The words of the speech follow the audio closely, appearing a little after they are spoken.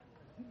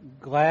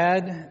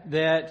Glad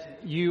that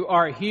you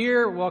are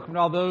here. Welcome to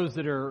all those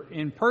that are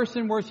in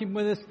person worshiping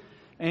with us,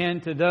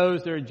 and to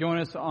those that are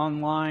joining us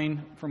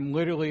online from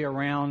literally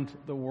around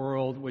the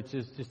world, which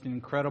is just an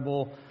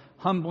incredible,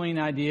 humbling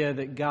idea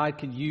that God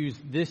could use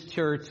this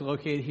church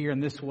located here in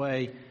this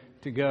way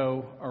to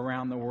go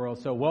around the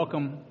world. So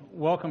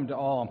welcome to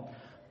all.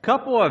 A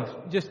couple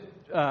of just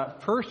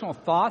personal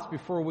thoughts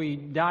before we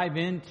dive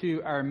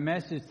into our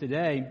message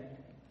today.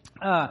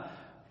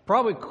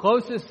 Probably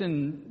closest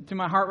to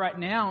my heart right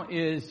now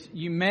is,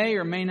 you may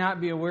or may not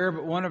be aware,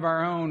 but one of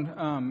our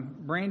own,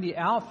 Brandy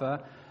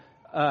Alpha,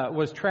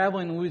 was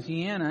traveling in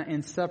Louisiana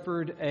and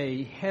suffered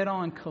a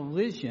head-on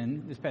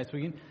collision this past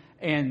weekend.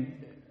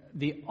 And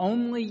the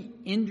only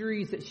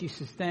injuries that she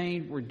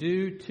sustained were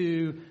due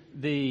to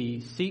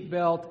the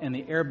seatbelt and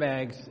the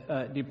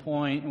airbags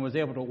deploying, and was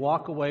able to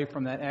walk away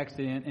from that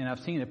accident. And I've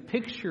seen a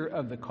picture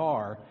of the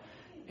car,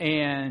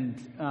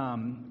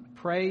 and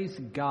praise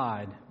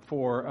God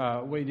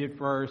for what He did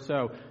for her.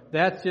 So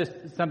that's just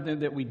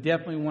something that we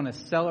definitely want to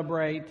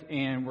celebrate,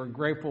 and we're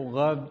grateful,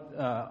 love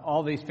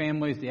all these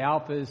families, the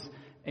Alphas,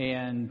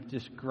 and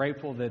just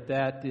grateful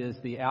that is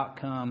the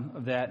outcome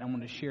of that. I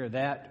want to share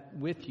that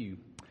with you.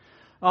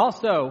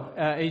 Also,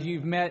 as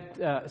you've met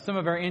some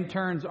of our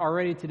interns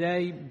already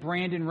today,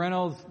 Brandon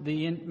Reynolds,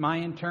 my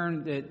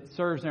intern that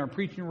serves in our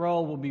preaching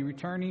role, will be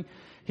returning.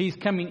 He's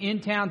coming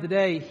in town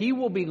today. He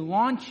will be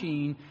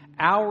launching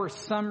our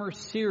summer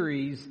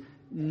series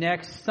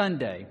next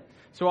Sunday.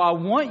 So I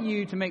want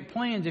you to make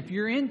plans. If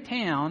you're in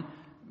town,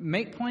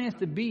 make plans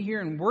to be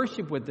here and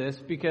worship with us,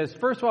 because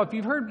first of all, if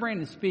you've heard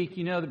Brandon speak,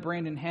 you know that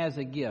Brandon has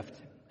a gift.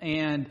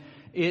 And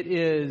it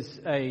is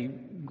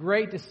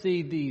great to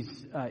see these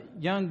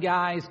young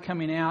guys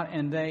coming out,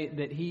 and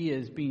that he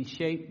is being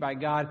shaped by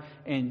God,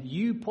 and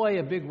you play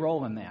a big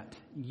role in that.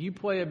 You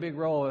play a big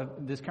role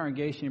in this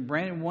congregation. And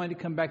Brandon wanted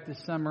to come back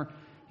this summer.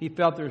 He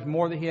felt there's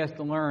more that he has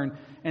to learn.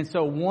 And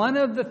so one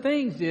of the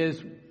things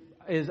is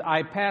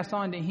I passed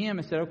on to him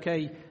and said,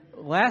 okay,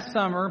 last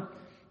summer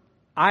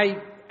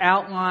I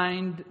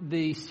outlined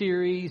the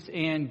series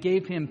and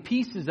gave him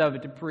pieces of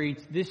it to preach.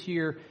 This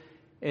year,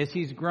 as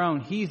he's grown,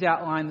 he's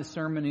outlined the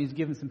sermon, and he's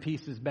given some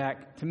pieces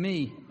back to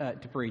me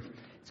to preach.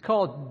 It's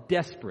called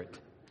Desperate.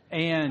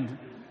 And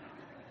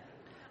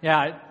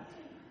yeah,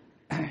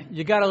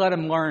 you got to let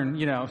him learn,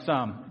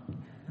 some.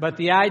 But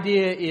the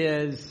idea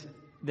is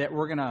that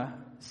we're going to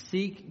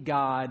seek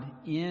God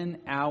in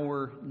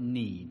our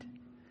need.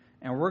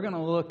 And we're going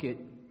to look at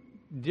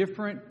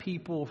different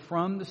people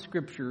from the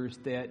Scriptures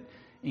that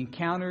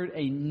encountered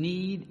a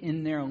need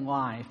in their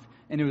life.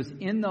 And it was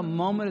in the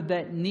moment of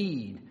that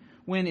need,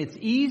 when it's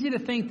easy to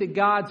think that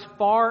God's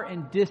far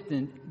and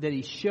distant, that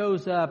He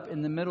shows up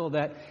in the middle of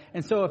that.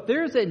 And so if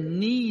there's a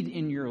need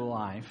in your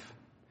life,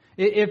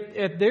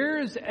 if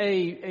there's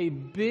a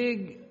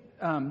big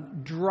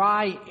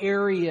dry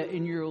area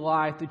in your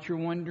life that you're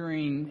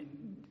wondering,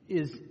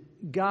 is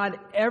God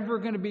ever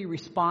going to be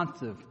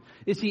responsive?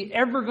 Is He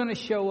ever going to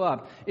show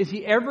up? Is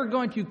He ever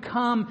going to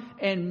come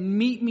and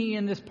meet me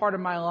in this part of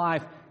my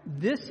life?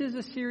 This is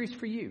a series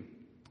for you.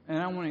 And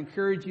I want to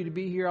encourage you to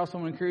be here. I also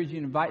want to encourage you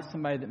to invite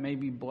somebody that may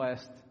be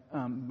blessed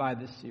by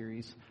this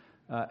series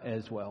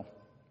as well.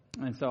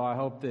 And so I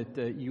hope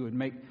that you would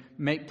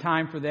make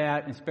time for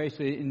that, and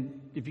especially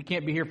if you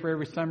can't be here for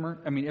every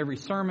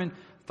sermon,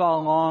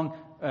 follow along,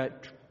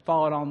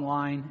 follow it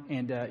online,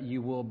 and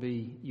you will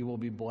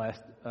be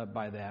blessed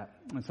by that.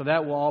 And so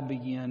that will all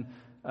begin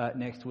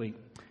next week.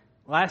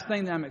 Last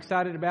thing that I'm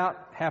excited about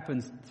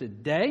happens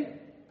today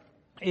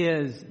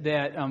is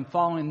that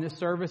following this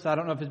service, I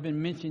don't know if it's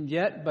been mentioned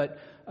yet, but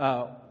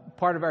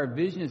part of our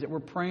vision is that we're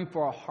praying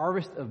for a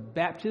harvest of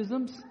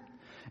baptisms,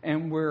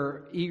 and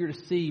we're eager to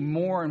see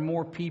more and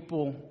more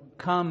people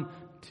come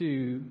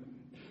to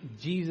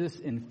Jesus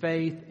in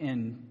faith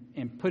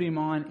and put Him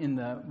on in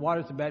the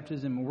waters of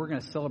baptism. And we're going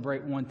to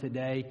celebrate one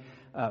today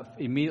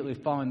immediately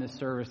following this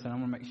service, and I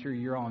want to make sure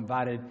you're all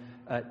invited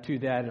to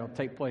that. It'll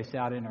take place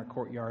out in our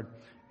courtyard,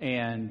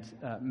 and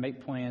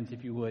make plans,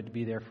 if you would, to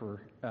be there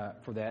for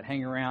that.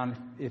 Hang around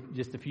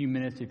just a few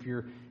minutes if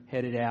you're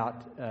headed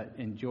out.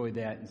 Enjoy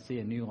that and see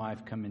a new life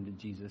come into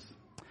Jesus.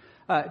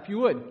 If you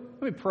would,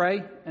 let me pray,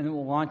 and then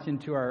we'll launch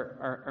into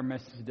our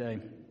message today.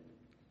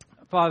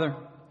 Father,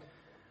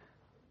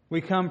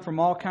 we come from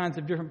all kinds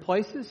of different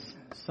places,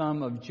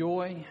 some of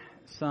joy,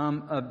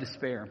 some of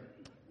despair,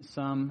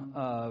 some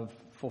of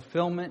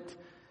fulfillment,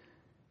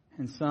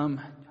 and some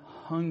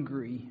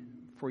hungry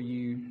for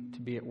You to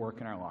be at work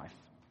in our life.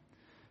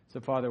 So,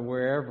 Father,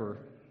 wherever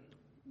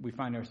we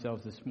find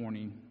ourselves this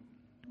morning,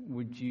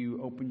 would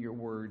You open Your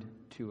Word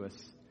to us?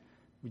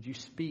 Would You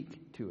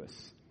speak to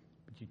us?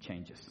 Would You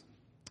change us?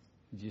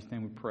 In Jesus'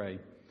 name we pray.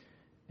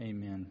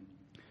 Amen.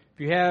 If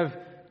you have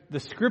the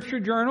Scripture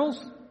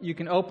journals, you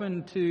can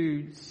open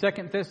to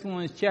 2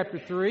 Thessalonians chapter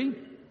 3.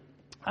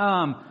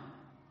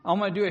 I'm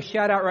going to do a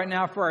shout out right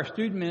now for our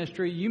student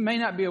ministry. You may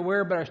not be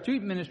aware, but our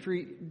student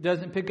ministry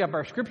doesn't pick up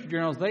our Scripture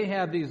journals. They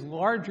have these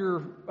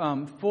larger,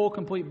 full,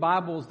 complete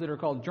Bibles that are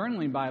called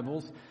journaling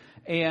Bibles.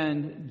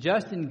 And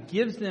Justin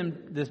gives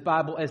them this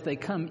Bible as they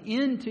come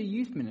into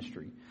youth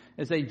ministry,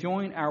 as they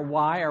join our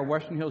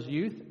Western Hills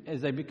Youth,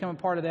 as they become a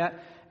part of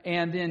that.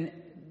 And then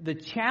the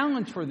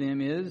challenge for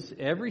them is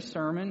every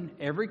sermon,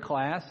 every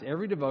class,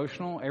 every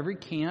devotional, every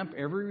camp,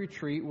 every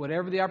retreat,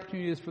 whatever the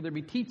opportunity is for them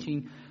to be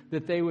teaching,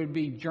 that they would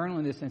be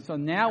journaling this. And so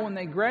now when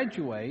they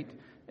graduate,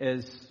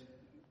 as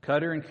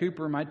Cutter and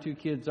Cooper, my two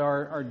kids,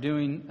 are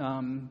doing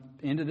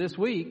into this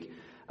week,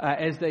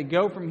 as they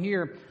go from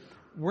here,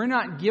 we're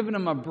not giving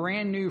them a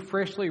brand new,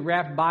 freshly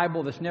wrapped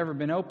Bible that's never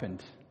been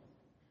opened.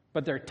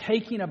 But they're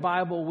taking a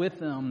Bible with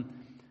them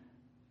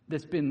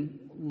that's been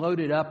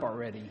loaded up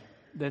already,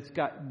 that's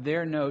got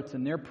their notes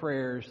and their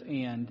prayers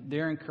and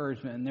their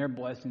encouragement and their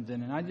blessings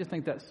in it. And I just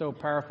think that's so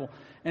powerful.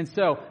 And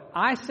so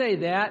I say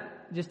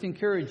that just to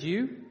encourage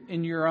you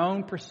in your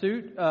own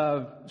pursuit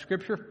of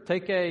Scripture.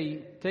 Take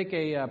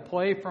a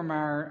play from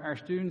our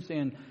students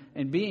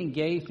and be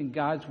engaged in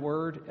God's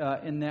Word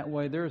in that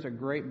way. There's a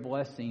great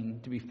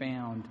blessing to be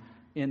found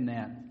in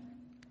that.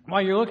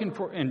 While you're looking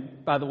for,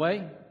 and by the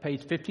way,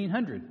 page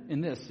 1500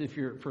 in this, if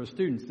you're for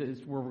students, this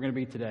is where we're going to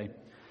be today.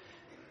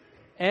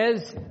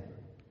 As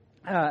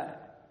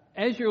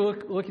you're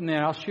looking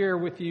at, I'll share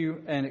with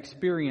you an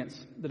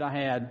experience that I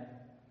had.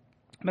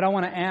 But I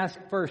want to ask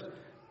first,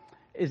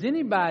 is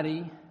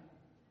anybody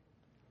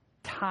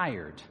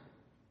tired?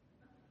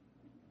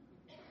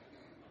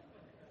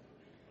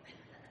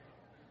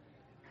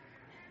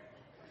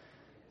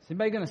 Is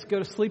anybody going to go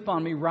to sleep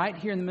on me right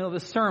here in the middle of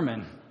the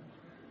sermon?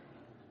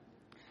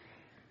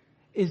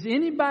 Is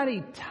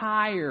anybody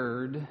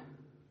tired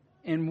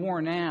and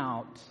worn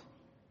out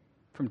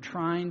from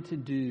trying to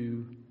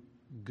do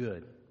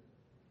good?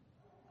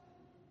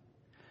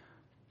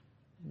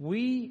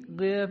 We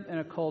live in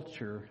a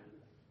culture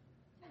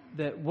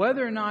that,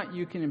 whether or not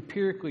you can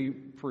empirically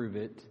prove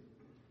it,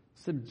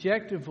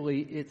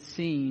 subjectively it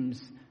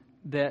seems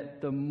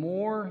that the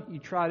more you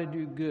try to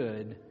do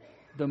good,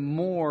 the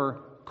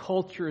more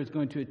culture is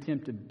going to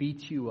attempt to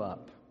beat you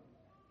up.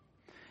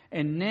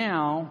 And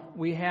now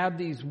we have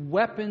these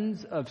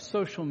weapons of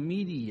social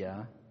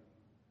media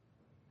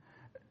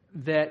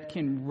that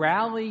can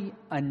rally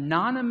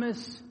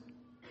anonymous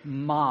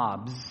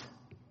mobs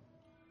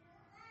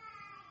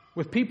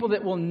with people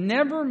that will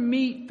never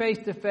meet face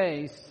to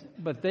face,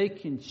 but they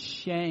can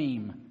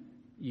shame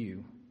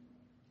you.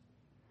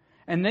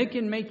 And they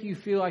can make you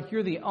feel like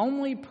you're the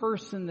only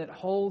person that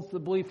holds the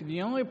belief,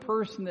 the only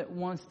person that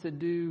wants to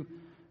do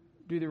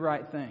the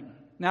right thing.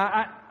 Now,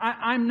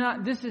 I'm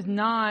not, this is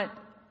not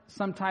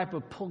some type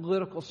of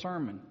political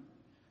sermon.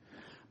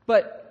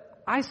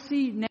 But I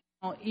see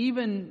now,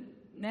 even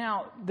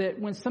now, that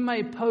when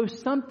somebody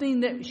posts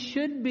something that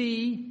should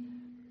be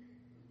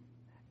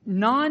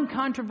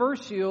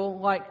non-controversial,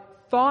 like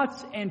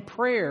thoughts and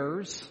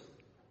prayers,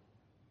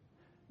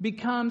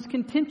 becomes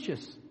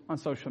contentious on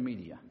social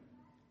media.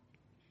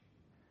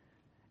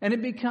 And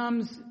it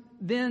becomes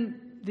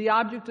then the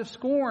object of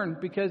scorn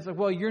because of,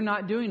 well, you're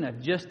not doing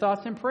that, just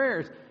thoughts and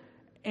prayers.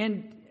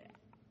 And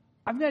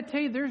I've got to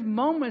tell you, there's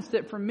moments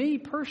that for me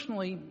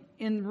personally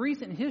in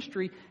recent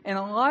history, and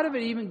a lot of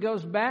it even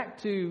goes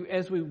back to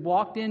as we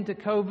walked into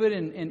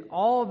COVID and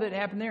all of it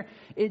happened there,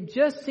 it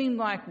just seemed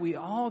like we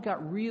all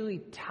got really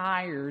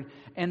tired,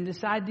 and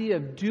this idea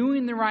of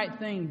doing the right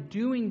thing,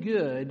 doing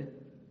good,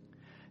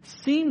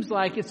 seems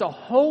like it's a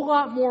whole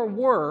lot more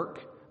work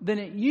than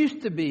it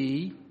used to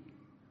be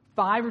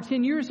 5 or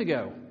 10 years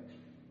ago.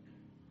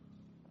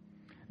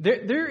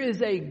 There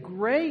is a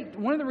great,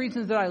 one of the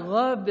reasons that I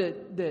love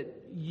that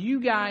you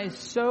guys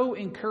so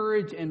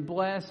encourage and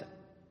bless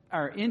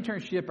our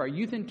internship, our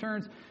youth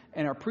interns,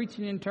 and our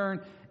preaching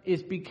intern,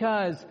 is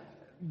because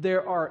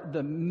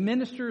the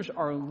ministers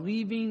are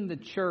leaving the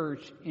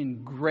church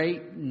in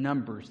great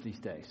numbers these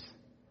days.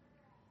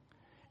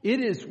 It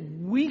is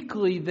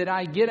weekly that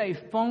I get a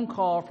phone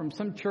call from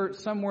some church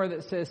somewhere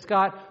that says,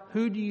 Scott,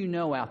 who do you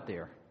know out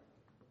there?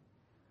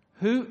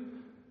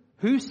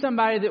 Who's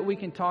somebody that we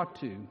can talk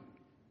to?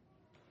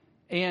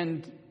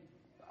 And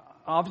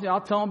obviously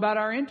I'll tell them about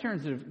our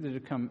interns that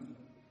have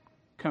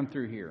come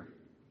through here.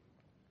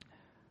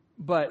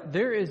 But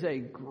there is a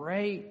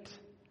great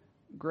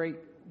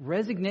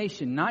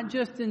resignation, not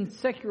just in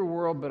secular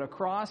world, but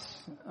across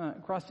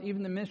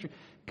even the ministry.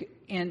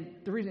 And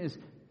the reason is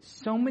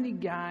so many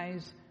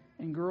guys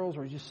and girls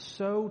are just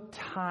so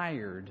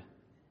tired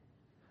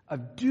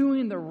of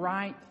doing the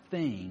right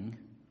thing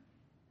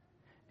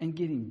and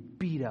getting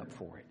beat up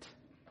for it.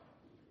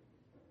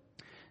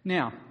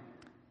 Now,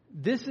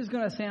 this is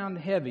going to sound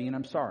heavy, and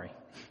I'm sorry.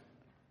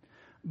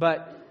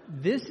 But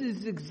this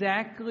is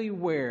exactly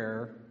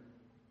where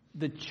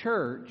the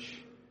church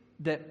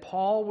that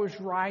Paul was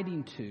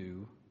writing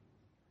to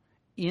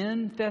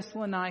in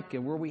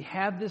Thessalonica, where we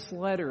have this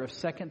letter of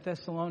 2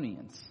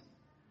 Thessalonians,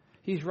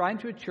 he's writing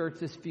to a church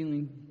that's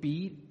feeling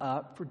beat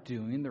up for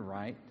doing the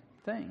right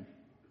thing.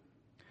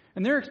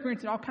 And they're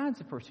experiencing all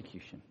kinds of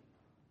persecution.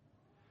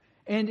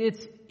 And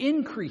it's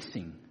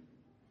increasing.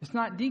 It's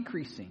not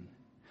decreasing.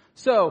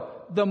 So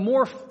the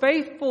more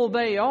faithful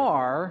they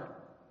are,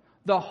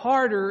 the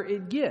harder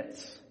it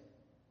gets.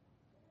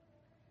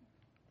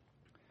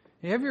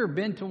 Have you ever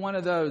been to one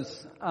of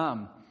those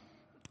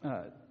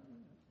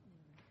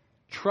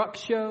truck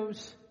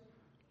shows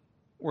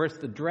where it's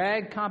the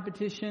drag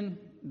competition?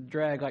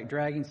 Drag, like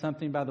dragging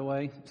something, by the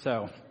way.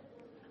 So,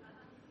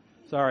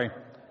 sorry.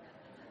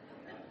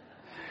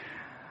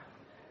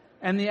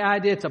 And the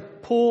idea, it's a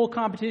pull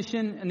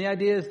competition, and the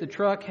idea is the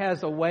truck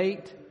has a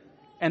weight,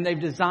 and they've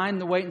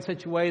designed the weight in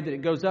such a way that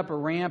it goes up a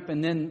ramp,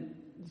 and then,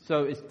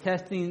 so it's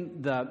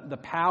testing the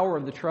power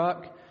of the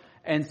truck.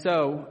 And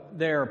so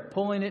they're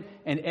pulling it,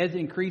 and as it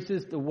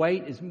increases, the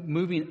weight is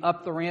moving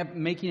up the ramp,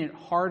 making it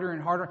harder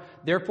and harder.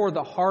 Therefore,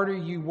 the harder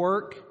you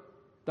work,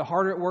 the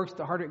harder it works,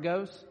 the harder it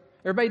goes.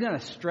 Everybody done a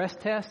stress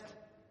test?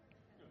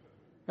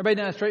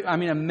 Everybody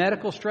done a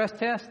medical stress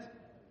test?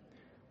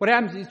 What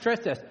happens in these stress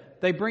tests?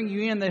 They bring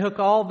you in, they hook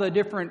all the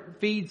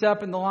different feeds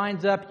up and the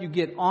lines up. You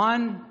get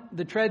on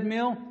the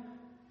treadmill,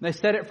 they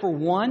set it for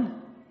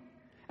 1,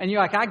 and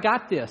you're like, I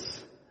got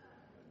this.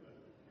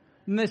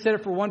 And they set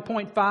it for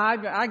 1.5.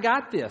 I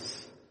got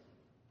this.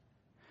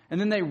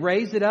 And then they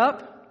raise it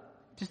up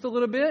just a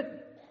little bit.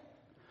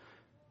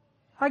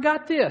 I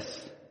got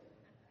this.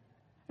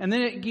 And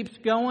then it keeps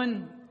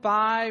going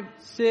 5,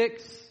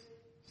 6,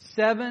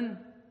 7.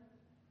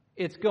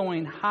 It's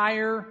going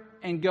higher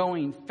and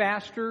going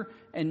faster.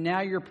 And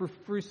now you're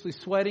profusely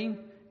sweating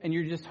and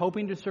you're just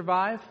hoping to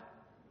survive.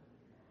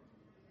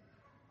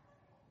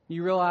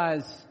 You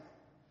realize,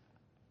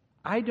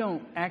 I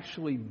don't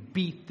actually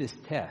beat this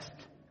test.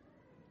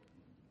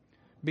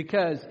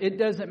 Because it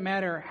doesn't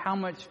matter how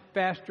much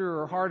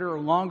faster or harder or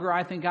longer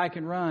I think I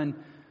can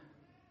run.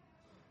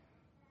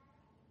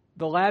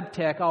 The lab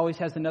tech always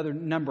has another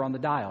number on the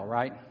dial,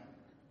 right?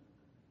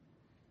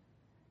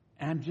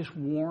 And I'm just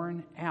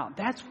worn out.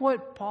 That's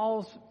what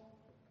Paul's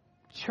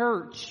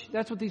church,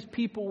 that's what these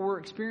people were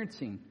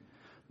experiencing.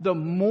 The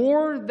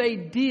more they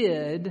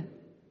did,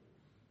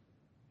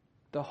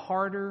 the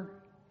harder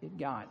it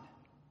got.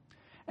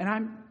 And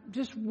I'm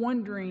just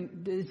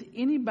wondering, is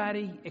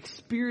anybody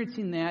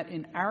experiencing that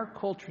in our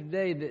culture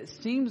today, that it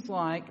seems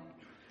like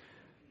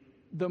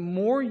the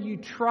more you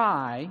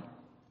try,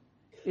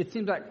 it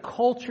seems like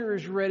culture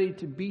is ready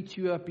to beat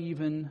you up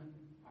even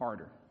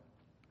harder.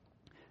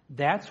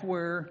 That's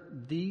where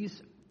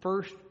these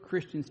first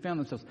Christians found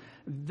themselves.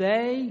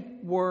 They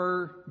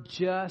were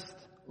just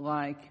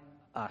like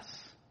us.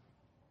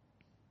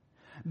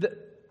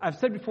 I've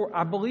said before,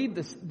 I believe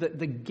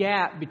the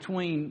gap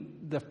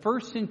between the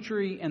first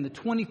century and the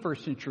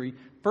 21st century,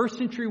 first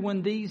century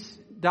when these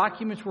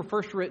documents were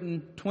first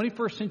written,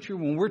 21st century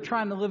when we're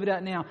trying to live it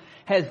out now,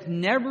 has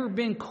never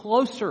been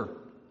closer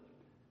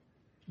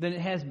than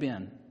it has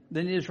been,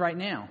 than it is right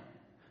now.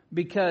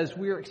 Because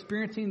we are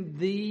experiencing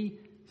the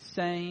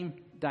same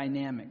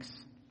dynamics.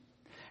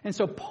 And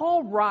so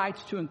Paul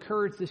writes to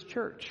encourage this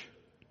church.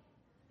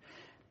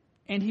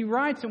 And he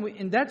writes,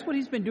 and that's what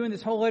he's been doing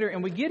this whole letter.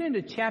 And we get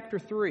into chapter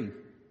 3.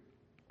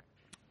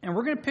 And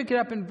we're going to pick it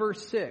up in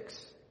verse 6.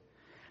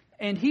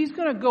 And he's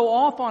going to go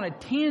off on a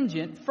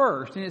tangent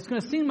first. And it's going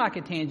to seem like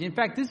a tangent. In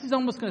fact, this is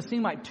almost going to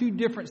seem like 2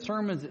 different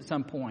sermons at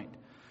some point.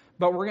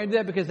 But we're going to do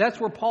that because that's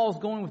where Paul's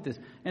going with this.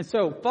 And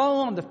so follow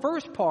along. The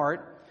first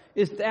part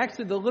is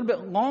actually the little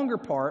bit longer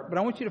part. But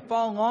I want you to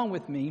follow along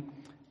with me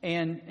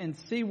and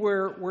see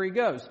where he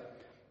goes.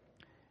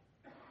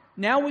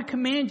 Now we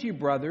command you,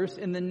 brothers,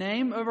 in the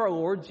name of our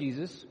Lord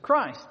Jesus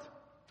Christ,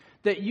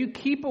 that you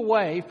keep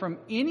away from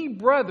any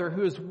brother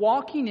who is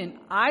walking in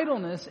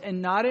idleness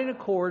and not in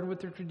accord with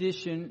the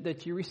tradition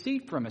that you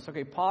received from us.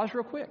 Okay, pause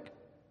real quick.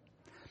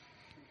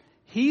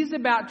 He's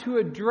about to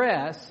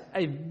address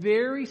a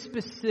very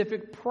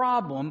specific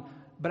problem,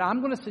 but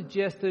I'm going to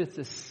suggest that it's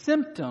a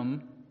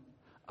symptom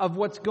of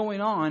what's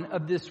going on,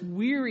 of this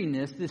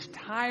weariness, this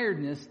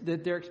tiredness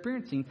that they're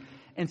experiencing.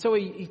 And so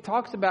he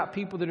talks about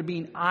people that are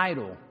being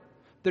idle,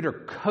 that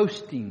are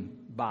coasting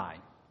by.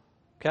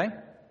 Okay?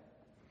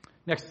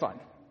 Next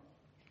slide.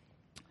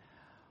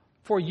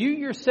 For you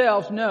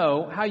yourselves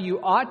know how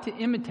you ought to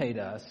imitate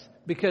us,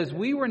 because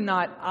we were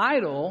not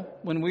idle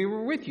when we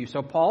were with you.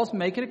 So Paul's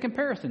making a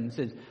comparison. He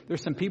says,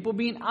 there's some people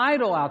being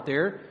idle out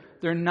there.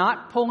 They're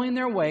not pulling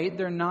their weight.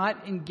 They're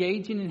not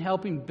engaging in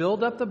helping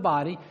build up the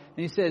body. And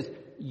he says,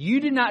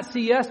 you did not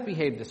see us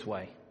behave this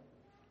way.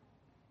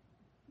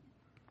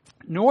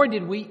 Nor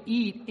did we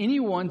eat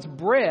anyone's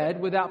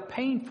bread without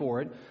paying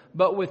for it,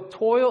 but with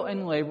toil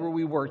and labor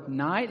we worked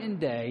night and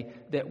day,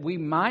 that we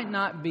might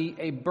not be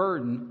a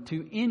burden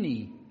to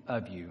any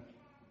of you.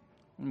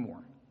 One more.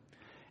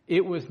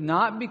 It was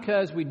not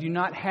because we do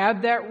not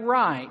have that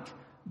right,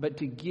 but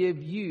to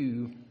give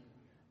you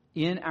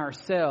in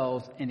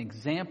ourselves an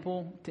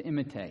example to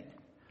imitate.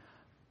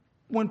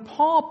 When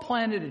Paul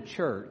planted a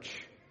church,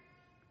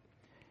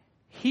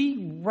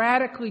 he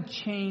radically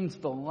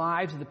changed the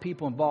lives of the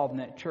people involved in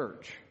that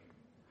church.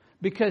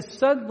 Because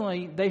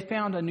suddenly they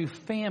found a new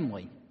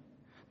family.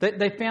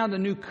 They found a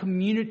new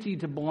community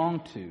to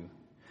belong to.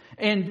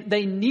 And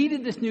they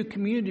needed this new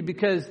community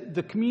because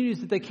the communities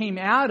that they came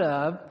out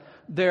of,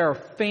 their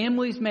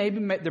families, maybe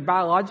their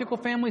biological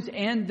families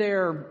and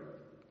their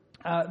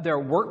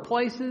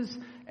workplaces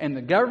and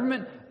the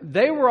government,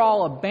 they were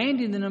all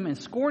abandoning them and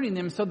scorning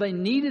them, so they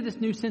needed this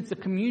new sense of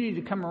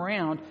community to come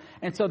around.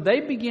 And so they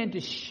began to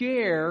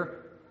share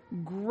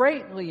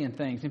greatly in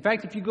things. In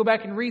fact, if you go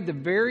back and read the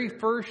very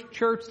first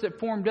church that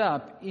formed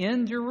up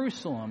in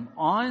Jerusalem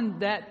on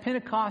that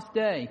Pentecost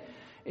day,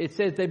 it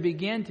says they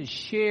began to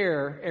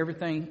share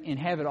everything and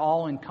have it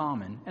all in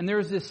common. And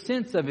there's this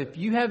sense of, if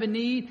you have a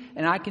need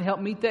and I can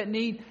help meet that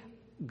need,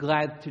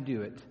 glad to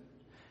do it.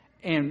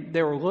 And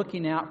they were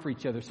looking out for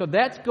each other. So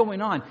that's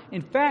going on.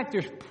 In fact,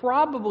 there's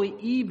probably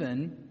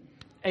even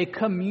a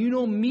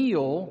communal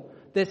meal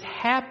that's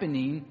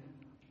happening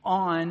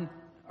on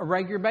a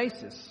regular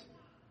basis.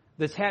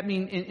 That's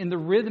happening in the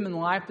rhythm and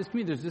life of this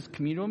community. There's this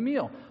communal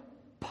meal.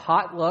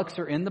 Potlucks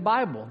are in the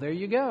Bible. There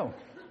you go.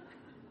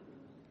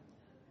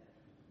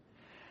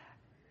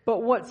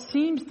 But what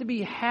seems to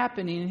be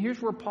happening, and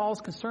here's where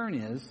Paul's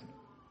concern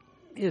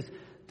is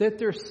that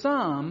there's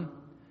some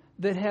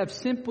that have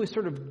simply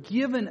sort of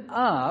given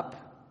up,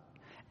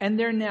 and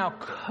they're now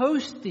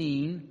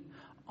coasting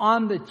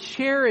on the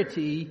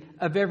charity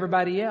of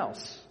everybody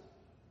else.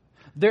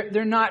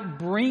 They're not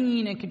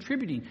bringing and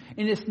contributing.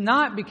 And it's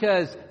not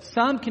because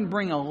some can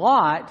bring a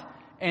lot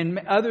and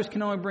others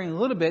can only bring a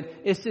little bit.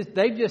 It's just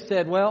they've just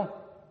said, well,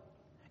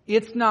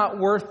 it's not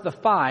worth the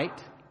fight.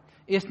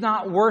 It's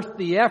not worth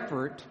the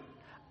effort.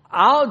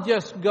 I'll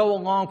just go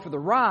along for the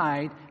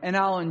ride and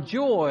I'll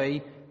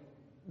enjoy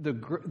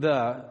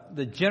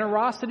the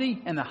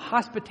generosity and the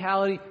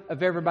hospitality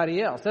of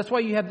everybody else. That's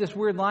why you have this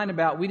weird line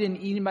about we didn't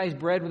eat anybody's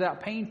bread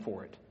without paying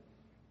for it.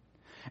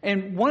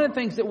 And one of the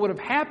things that would have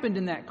happened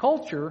in that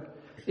culture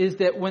is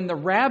that when the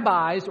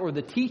rabbis or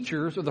the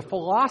teachers or the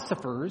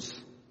philosophers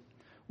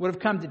would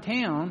have come to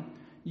town,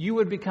 you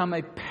would become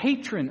a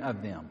patron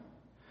of them.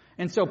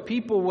 And so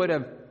people would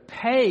have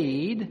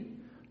paid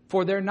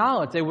for their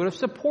knowledge. They would have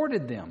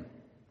supported them.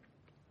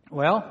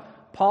 Well,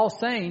 Paul's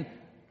saying,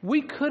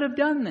 we could have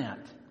done that.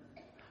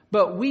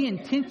 But we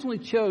intentionally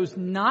chose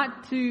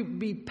not to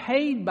be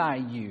paid by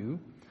you,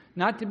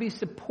 not to be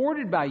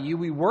supported by you.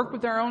 We work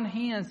with our own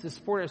hands to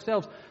support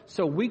ourselves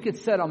so we could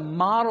set a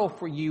model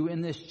for you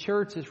in this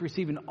church that's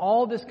receiving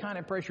all this kind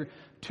of pressure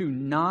to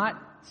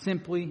not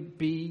simply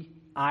be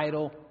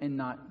idle and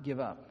not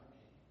give up.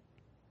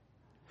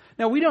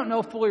 Now, we don't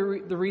know fully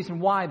the reason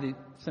why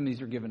some of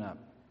these are given up.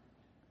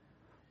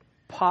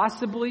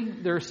 Possibly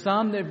there are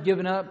some that have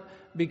given up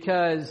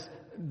because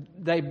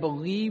they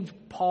believed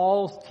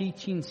Paul's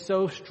teaching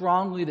so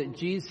strongly that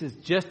Jesus is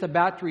just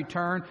about to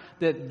return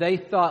that they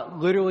thought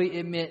literally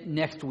it meant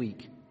next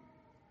week.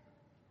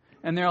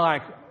 And they're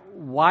like,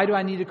 why do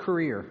I need a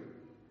career?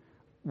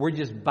 We're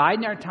just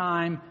biding our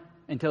time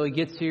until he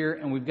gets here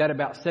and we've got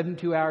about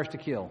 72 hours to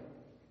kill.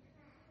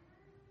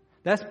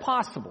 That's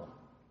possible.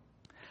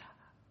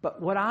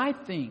 But what I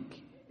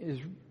think is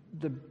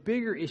the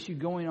bigger issue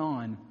going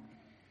on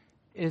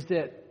is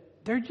that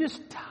they're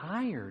just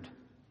tired.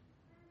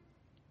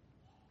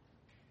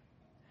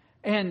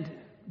 And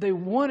they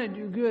want to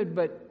do good,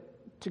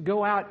 but to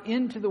go out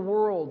into the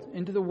world,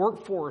 into the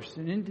workforce,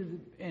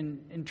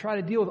 and try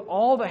to deal with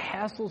all the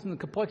hassles and the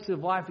complexity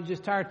of life is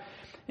just tired.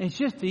 And it's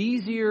just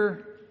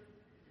easier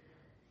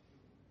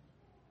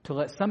to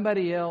let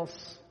somebody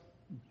else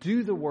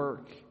do the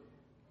work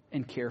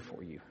and care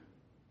for you.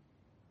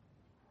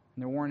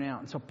 And they're worn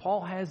out. And so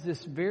Paul has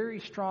this very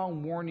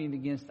strong warning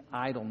against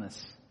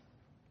idleness.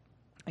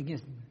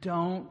 Against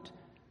don't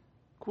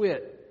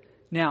quit.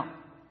 Now,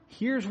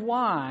 here's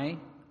why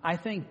I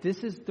think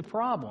this is the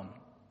problem.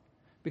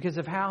 Because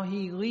of how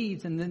he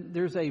leads. And then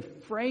there's a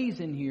phrase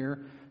in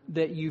here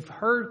that you've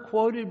heard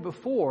quoted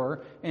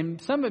before.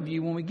 And some of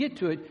you, when we get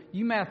to it,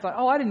 you may have thought,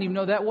 oh, I didn't even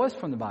know that was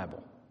from the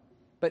Bible.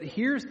 But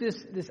here's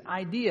this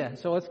idea.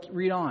 So let's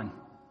read on.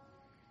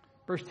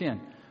 Verse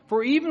 10.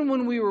 For even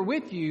when we were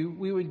with you,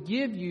 we would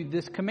give you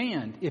this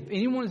command. If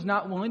anyone is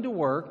not willing to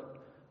work,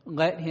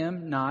 let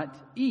him not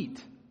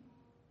eat.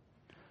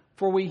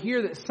 For we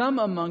hear that some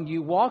among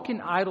you walk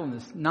in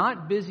idleness,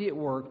 not busy at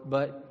work,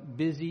 but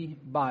busy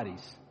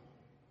bodies.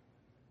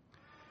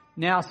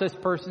 Now such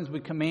persons we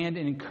command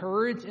and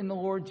encourage in the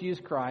Lord Jesus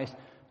Christ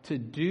to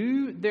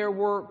do their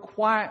work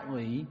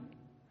quietly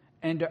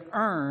and to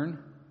earn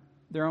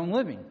their own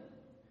living.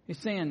 He's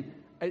saying,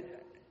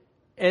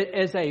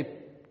 as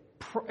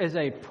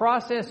a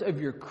process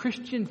of your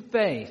Christian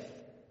faith,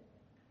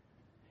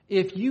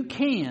 if you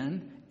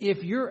can,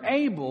 if you're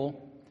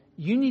able,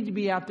 you need to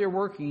be out there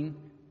working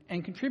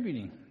and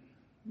contributing.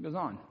 It goes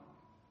on.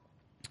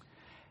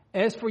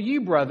 As for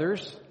you,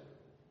 brothers,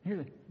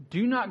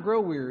 do not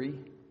grow weary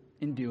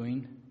in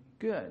doing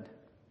good.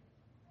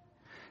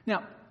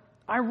 Now,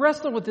 I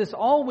wrestled with this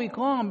all week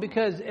long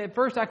because at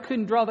first I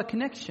couldn't draw the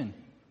connection.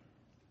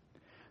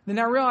 Then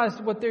I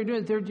realized what they're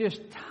doing is they're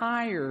just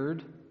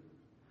tired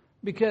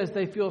because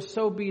they feel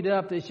so beat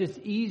up that it's just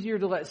easier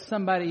to let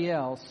somebody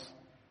else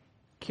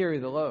carry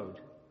the load.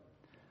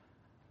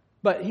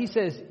 But he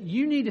says,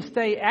 you need to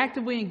stay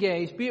actively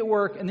engaged, be at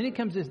work, and then it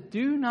comes this,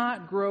 do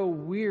not grow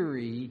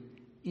weary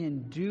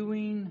in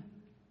doing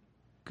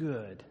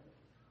good.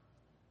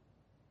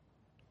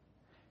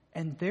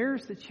 And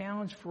there's the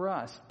challenge for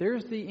us.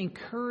 There's the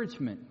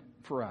encouragement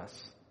for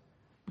us.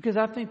 Because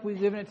I think we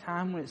live in a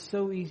time when it's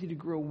so easy to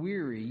grow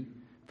weary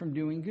from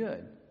doing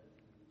good.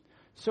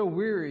 So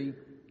weary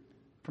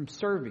from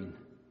serving.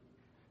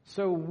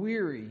 So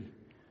weary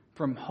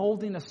from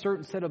holding a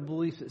certain set of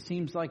beliefs that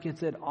seems like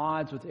it's at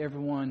odds with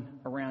everyone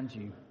around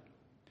you.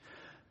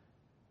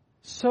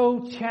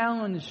 So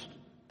challenged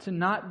to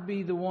not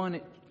be the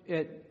one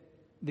at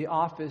the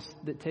office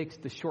that takes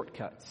the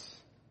shortcuts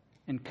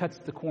and cuts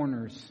the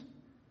corners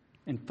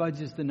and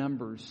fudges the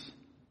numbers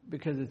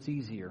because it's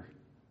easier.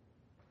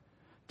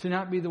 To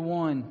not be the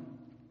one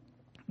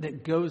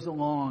that goes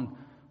along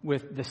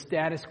with the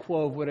status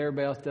quo of what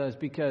everybody else does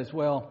because,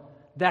 well,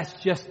 that's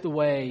just the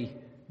way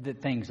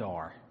that things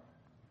are.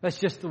 That's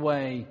just the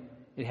way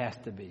it has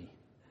to be.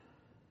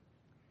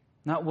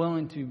 Not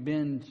willing to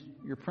bend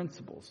your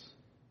principles.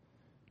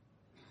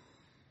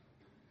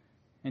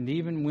 And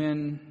even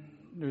when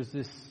there's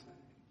this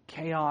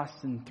chaos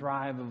and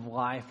thrive of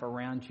life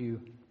around you,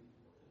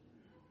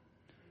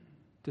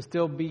 to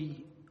still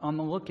be on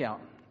the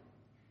lookout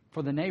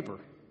for the neighbor,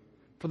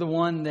 for the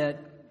one that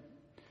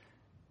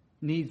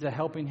needs a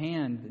helping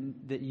hand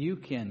that you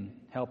can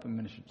help and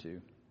minister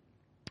to.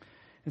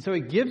 And so he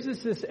gives us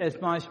this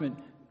admonishment,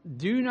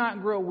 do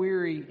not grow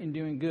weary in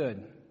doing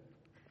good.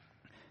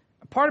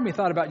 A part of me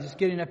thought about just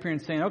getting up here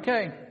and saying,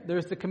 okay,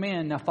 there's the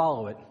command, now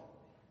follow it.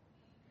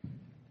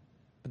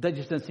 But that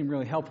just doesn't seem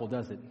really helpful,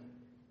 does it?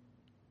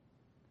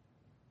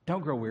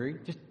 Don't grow weary.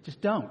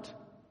 Just don't.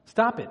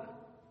 Stop it.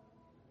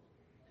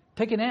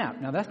 Take a nap.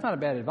 Now, that's not a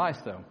bad advice,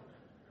 though.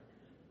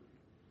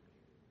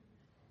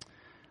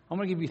 I'm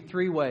going to give you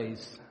 3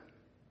 ways.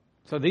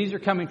 So these are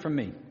coming from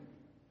me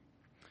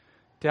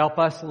to help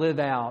us live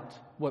out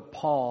what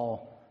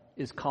Paul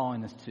is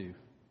calling us to.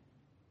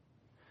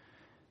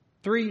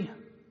 3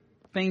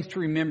 things to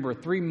remember,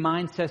 3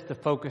 mindsets to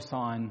focus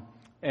on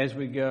as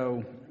we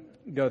go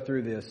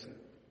through this.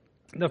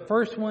 The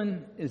first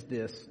one is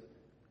this.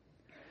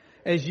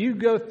 As you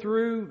go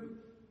through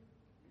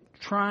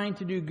trying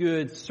to do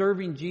good,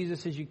 serving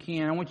Jesus as you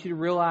can, I want you to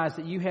realize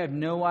that you have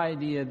no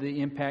idea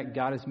the impact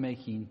God is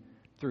making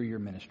through your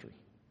ministry.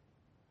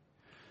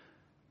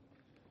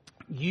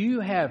 You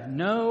have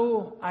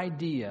no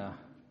idea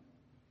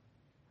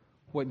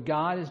what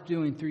God is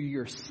doing through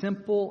your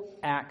simple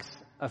acts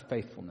of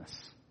faithfulness.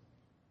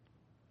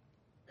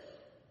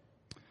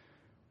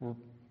 Well,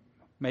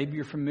 maybe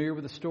you're familiar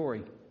with the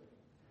story.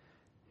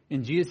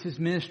 In Jesus'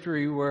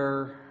 ministry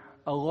where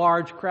a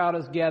large crowd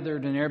is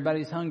gathered and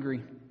everybody's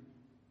hungry.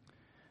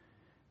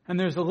 And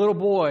there's a little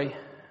boy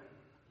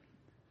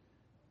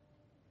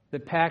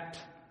that packed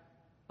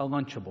a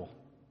Lunchable.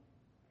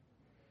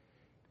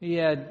 He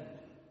had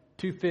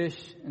 2 fish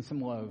and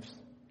some loaves.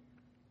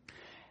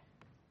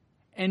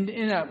 And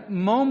in a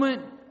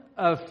moment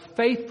of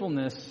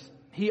faithfulness,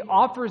 he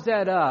offers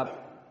that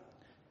up.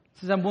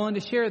 He says, I'm willing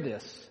to share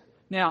this.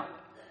 Now,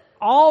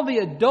 all the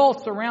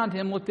adults around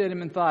him looked at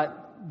him and thought,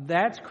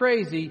 that's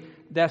crazy.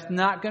 That's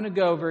not going to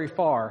go very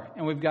far.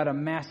 And we've got a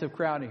massive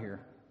crowd here.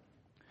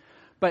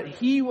 But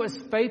he was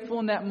faithful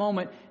in that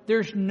moment.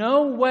 There's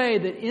no way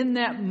that in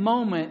that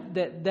moment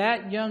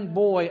that young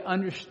boy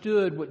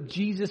understood what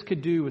Jesus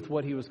could do with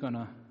what he was going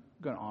to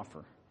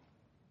offer.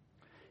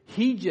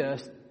 He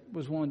just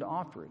was willing to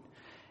offer it.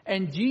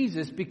 And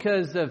Jesus,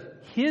 because of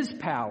his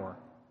power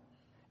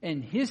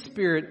and his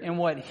spirit and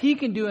what he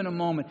can do in a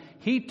moment,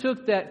 he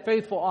took that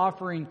faithful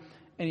offering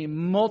and he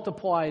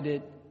multiplied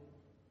it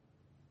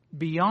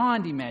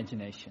beyond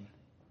imagination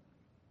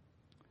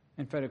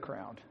and fed a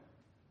crowd.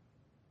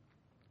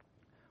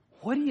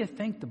 What do you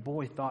think the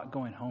boy thought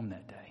going home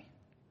that day?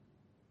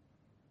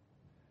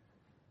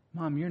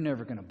 Mom, you're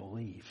never going to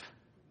believe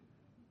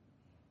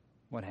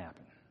what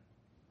happened.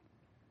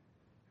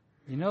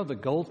 You know the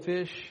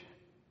goldfish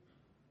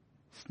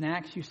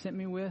snacks you sent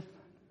me with?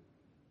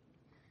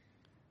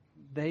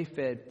 They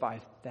fed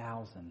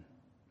 5,000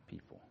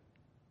 people.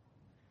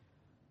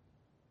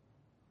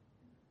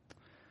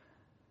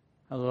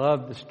 I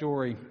love the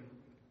story.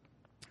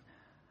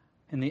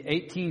 In the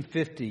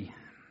 1850,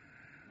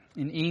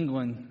 in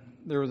England,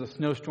 there was a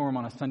snowstorm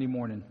on a Sunday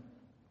morning.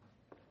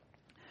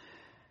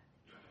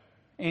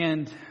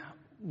 And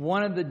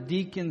one of the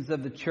deacons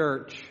of the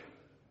church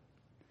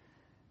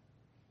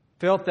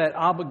felt that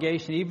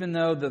obligation, even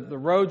though the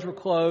roads were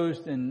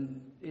closed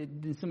and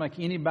it didn't seem like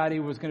anybody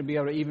was going to be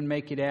able to even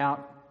make it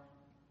out.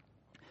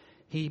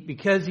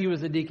 Because he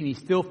was a deacon, he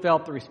still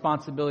felt the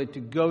responsibility to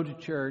go to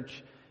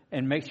church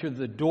and make sure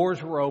the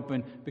doors were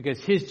open because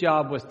his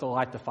job was to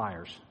light the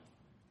fires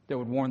that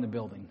would warm the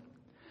building.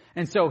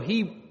 And so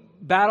he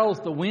battles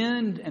the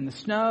wind and the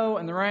snow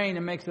and the rain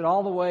and makes it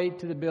all the way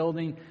to the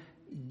building,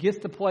 gets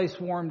the place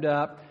warmed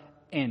up,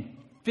 and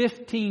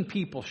 15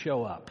 people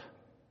show up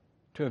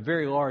to a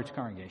very large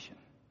congregation.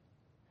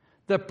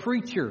 The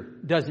preacher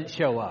doesn't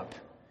show up.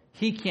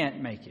 He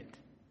can't make it.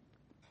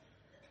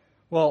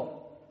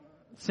 Well,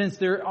 since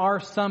there are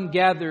some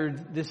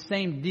gathered, this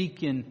same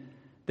deacon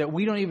that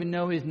we don't even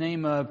know his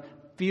name of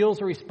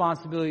feels a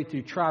responsibility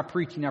to try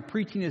preaching. Now,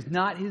 preaching is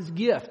not his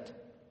gift.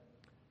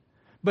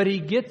 But he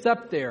gets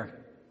up there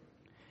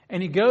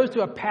and he goes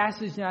to a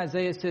passage in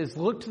Isaiah that says,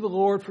 look to the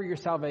Lord for your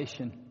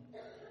salvation.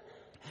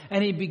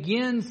 And he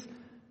begins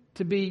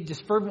to be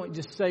just fervently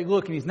just say,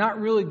 look, and he's not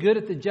really good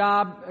at the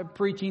job of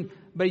preaching,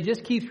 but he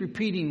just keeps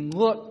repeating,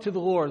 look to the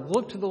Lord,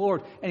 look to the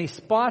Lord. And he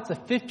spots a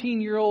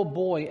 15-year-old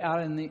boy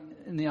out in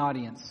the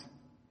audience.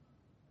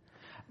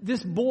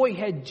 This boy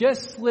had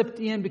just slipped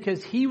in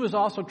because he was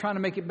also trying to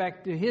make it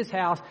back to his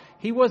house.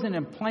 He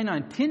wasn't planning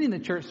on attending the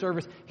church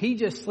service. He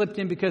just slipped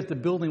in because the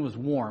building was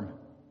warm.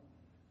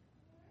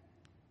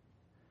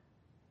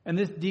 And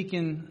this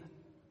deacon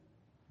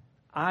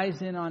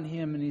eyes in on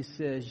him and he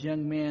says,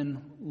 young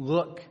man,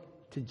 look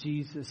to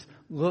Jesus,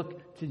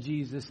 look to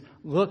Jesus,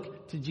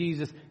 look to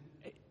Jesus.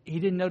 He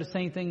didn't notice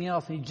anything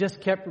else. He just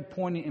kept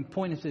pointing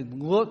and said,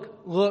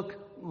 look, look,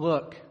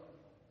 look.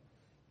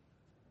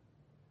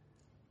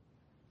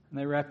 And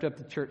they wrapped up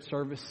the church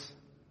service.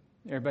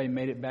 Everybody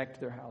made it back to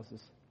their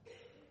houses.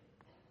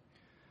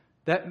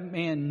 That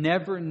man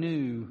never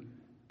knew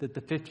that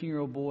the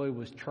 15-year-old boy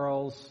was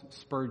Charles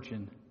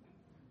Spurgeon,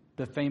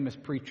 the famous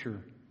preacher,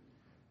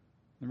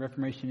 the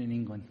Reformation in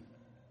England.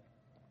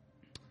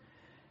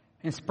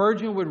 And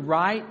Spurgeon would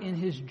write in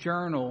his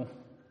journal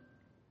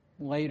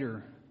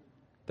later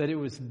that it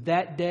was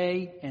that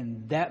day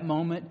and that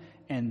moment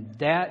and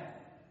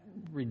that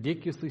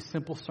ridiculously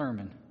simple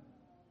sermon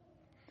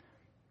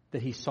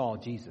that he saw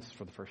Jesus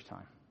for the first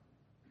time.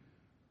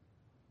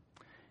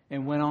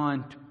 And went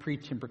on to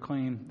preach and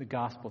proclaim the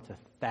gospel to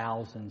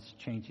thousands,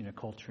 changing a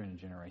culture in a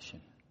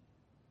generation.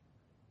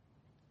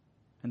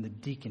 And the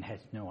deacon has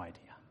no idea.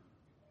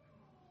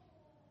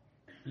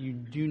 You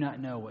do not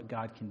know what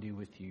God can do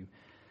with you.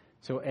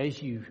 So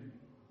as you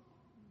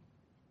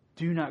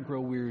do not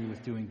grow weary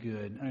with doing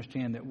good,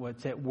 understand that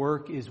what's at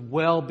work is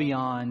well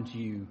beyond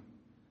you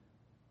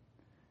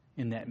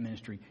in that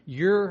ministry.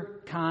 Your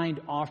kind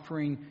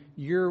offering,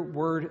 your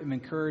word of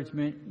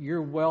encouragement,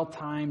 your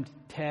well-timed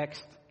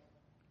text,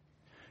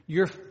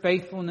 your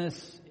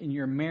faithfulness in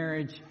your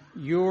marriage,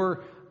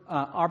 your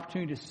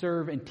opportunity to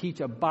serve and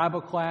teach a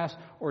Bible class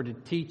or to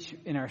teach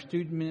in our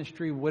student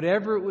ministry,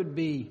 whatever it would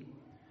be,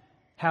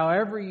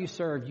 however you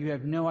serve, you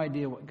have no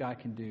idea what God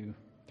can do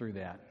through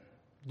that.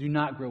 Do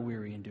not grow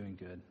weary in doing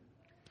good.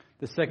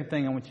 The second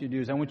thing I want you to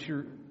do is I want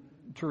you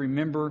to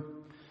remember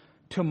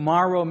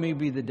tomorrow may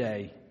be the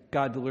day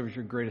God delivers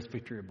your greatest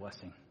victory or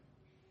blessing.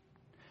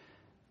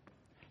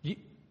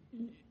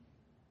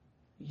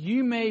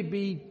 You may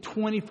be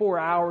 24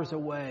 hours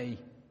away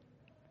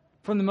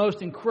from the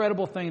most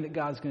incredible thing that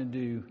God's going to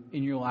do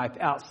in your life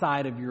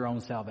outside of your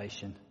own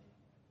salvation.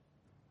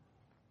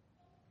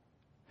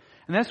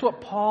 And that's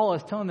what Paul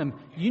is telling them.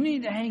 You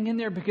need to hang in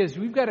there because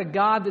we've got a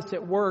God that's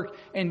at work,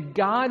 and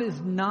God is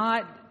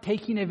not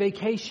taking a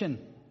vacation.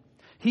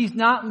 He's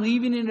not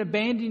leaving and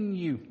abandoning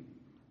you.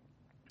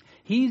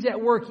 He's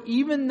at work,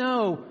 even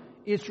though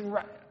it's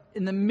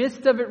in the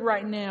midst of it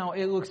right now,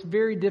 it looks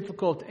very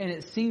difficult and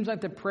it seems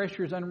like the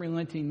pressure is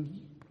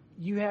unrelenting.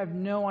 You have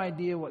no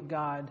idea what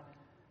God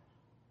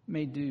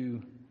may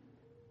do,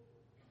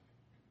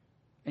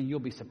 and you'll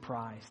be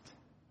surprised.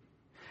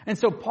 And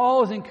so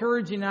Paul is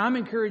encouraging, and I'm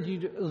encouraging you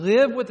to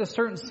live with a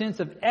certain sense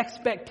of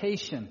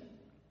expectation.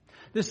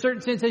 This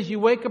certain sense as you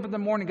wake up in the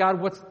morning,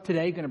 God, what's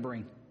today going to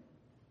bring?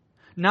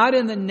 Not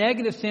in the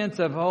negative sense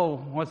of, oh,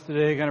 what's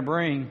today going to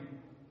bring?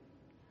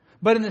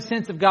 But in the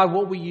sense of, God,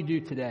 what will you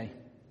do today?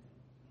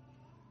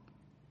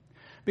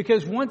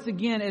 Because once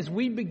again, as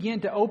we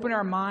begin to open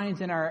our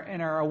minds and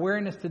our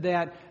awareness to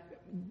that,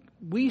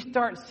 we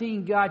start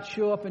seeing God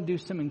show up and do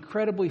some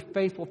incredibly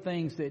faithful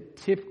things that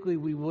typically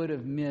we would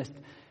have missed.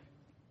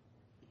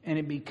 And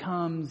it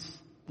becomes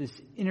this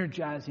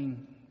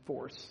energizing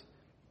force.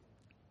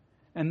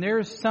 And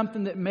there's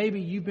something that maybe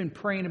you've been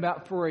praying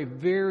about for a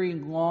very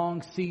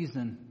long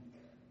season.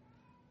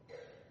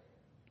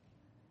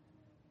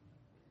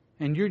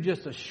 And you're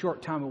just a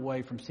short time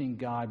away from seeing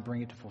God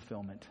bring it to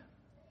fulfillment.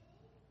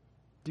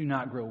 Do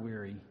not grow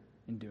weary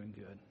in doing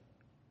good.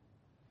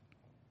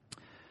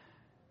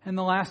 And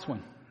the last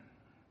one,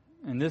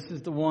 and this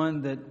is the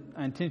one that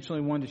I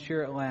intentionally wanted to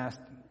share at last,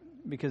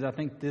 because I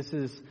think this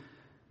is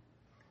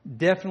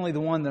definitely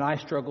the one that I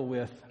struggle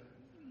with,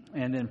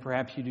 and then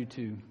perhaps you do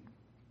too.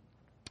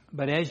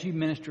 But as you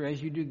minister,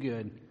 as you do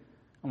good,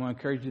 I want to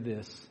encourage you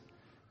this.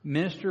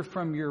 Minister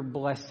from your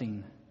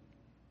blessing,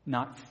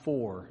 not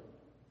for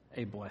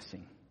a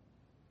blessing.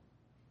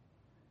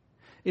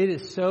 It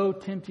is so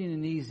tempting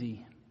and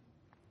easy,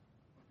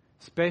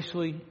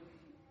 especially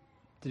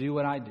to do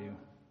what I do,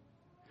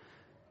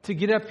 to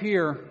get up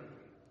here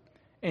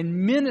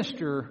and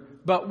minister,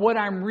 but what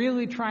I'm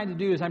really trying to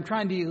do is I'm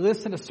trying to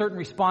elicit a certain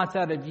response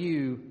out of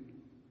you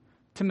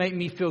to make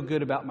me feel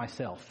good about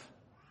myself.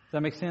 Does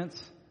that make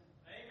sense?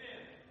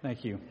 Amen.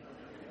 Thank you.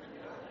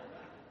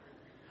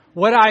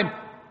 What I'm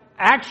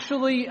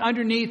actually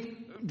underneath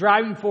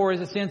driving for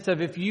is a sense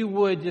of if you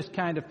would just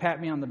kind of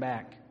pat me on the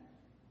back.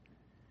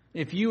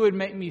 If you would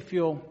make me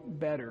feel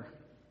better.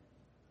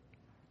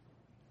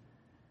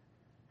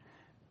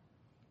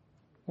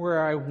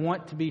 Where I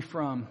want to be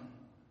from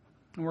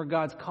and where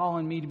God's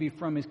calling me to be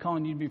from, is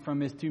calling you to be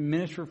from, is to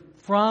minister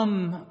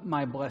from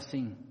my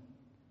blessing.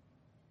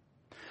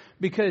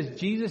 Because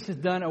Jesus has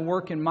done a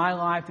work in my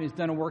life and has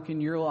done a work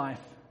in your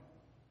life.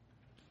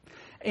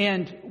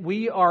 And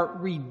we are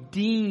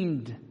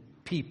redeemed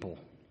people.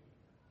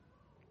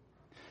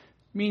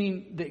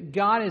 Meaning that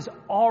God has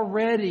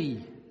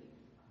already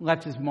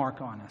left His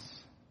mark on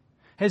us.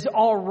 Has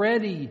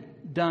already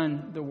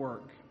done the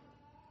work.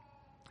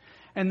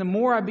 And the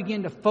more I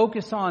begin to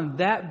focus on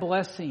that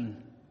blessing,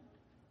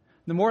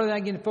 the more that I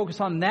begin to focus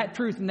on that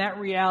truth and that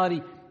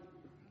reality,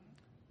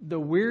 the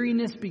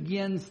weariness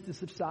begins to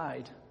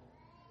subside.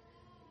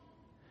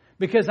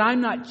 Because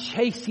I'm not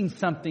chasing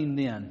something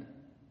then.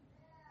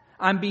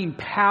 I'm being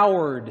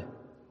powered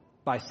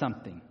by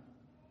something.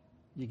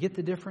 You get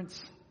the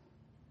difference?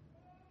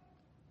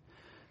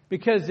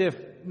 Because if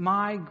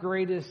my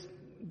greatest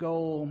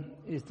goal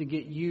is to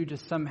get you to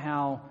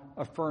somehow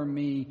affirm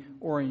me,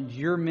 or in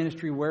your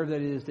ministry, wherever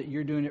that is, that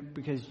you're doing it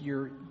because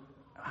you're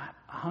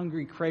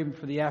hungry, craving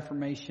for the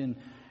affirmation,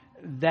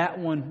 that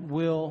one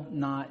will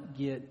not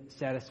get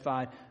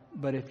satisfied.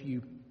 But if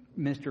you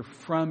minister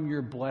from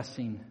your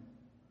blessing,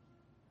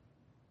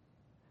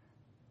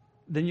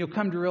 then you'll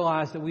come to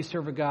realize that we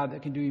serve a God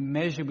that can do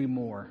immeasurably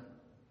more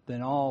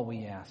than all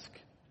we ask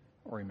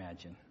or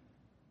imagine.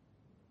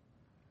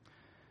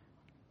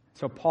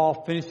 So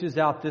Paul finishes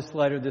out this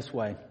letter this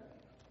way.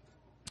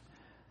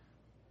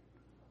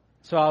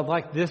 So I'd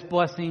like this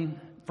blessing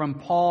from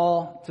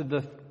Paul to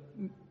the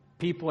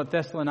people at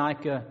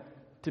Thessalonica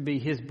to be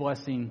his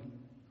blessing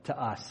to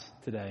us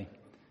today.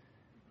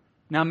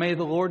 Now may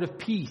the Lord of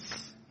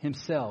peace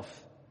Himself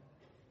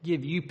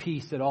give you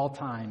peace at all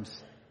times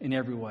in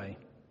every way.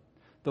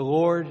 The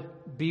Lord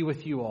be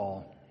with you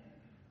all.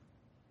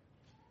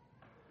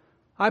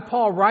 I,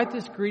 Paul, write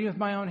this greeting with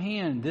my own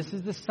hand. This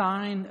is the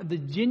sign of the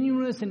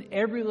genuineness in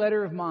every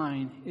letter of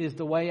mine. It is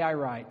the way I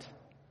write.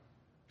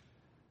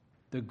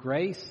 The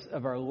grace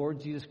of our Lord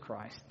Jesus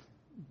Christ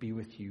be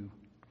with you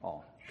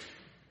all.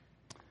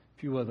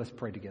 If you will, let's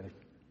pray together.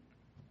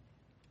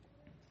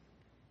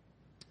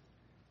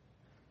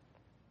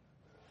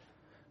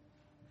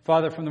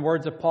 Father, from the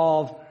words of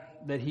Paul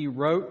that he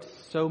wrote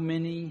so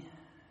many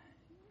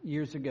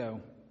years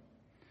ago,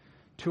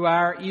 to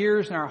our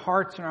ears and our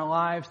hearts and our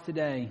lives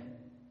today,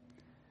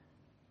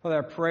 Father,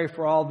 I pray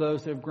for all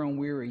those that have grown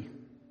weary.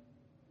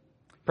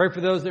 Pray for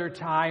those that are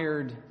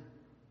tired,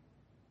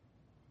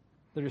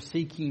 that are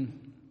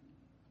seeking,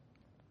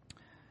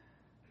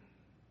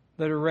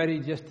 that are ready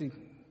just to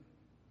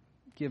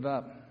give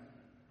up.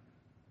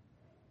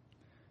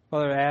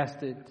 Father, I ask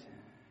that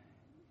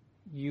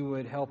you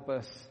would help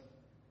us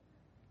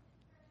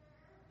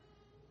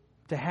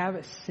to have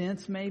a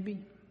sense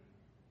maybe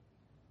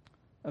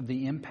of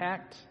the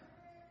impact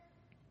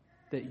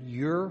that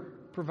you're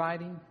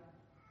providing.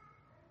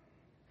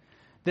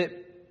 That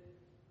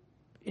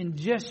in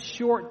just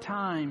short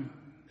time,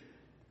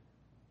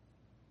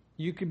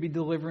 you could be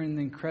delivering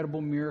the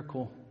incredible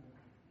miracle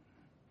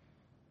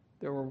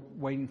that we're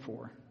waiting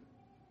for.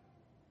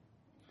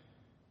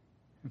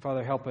 And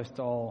Father, help us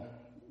to all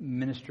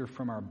minister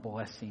from our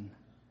blessing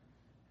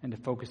and to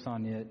focus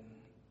on it,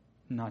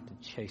 not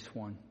to chase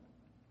one.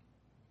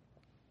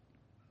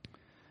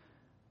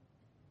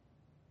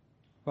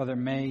 Father,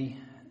 may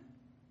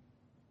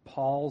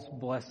Paul's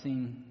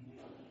blessing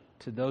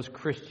to those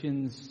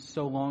Christians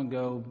so long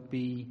ago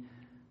be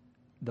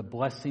the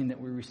blessing that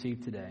we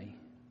receive today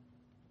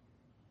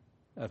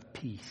of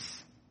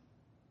peace.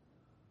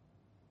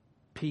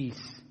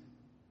 Peace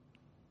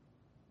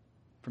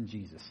from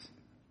Jesus.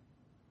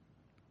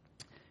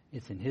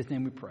 It's in His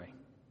name we pray.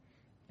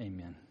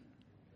 Amen.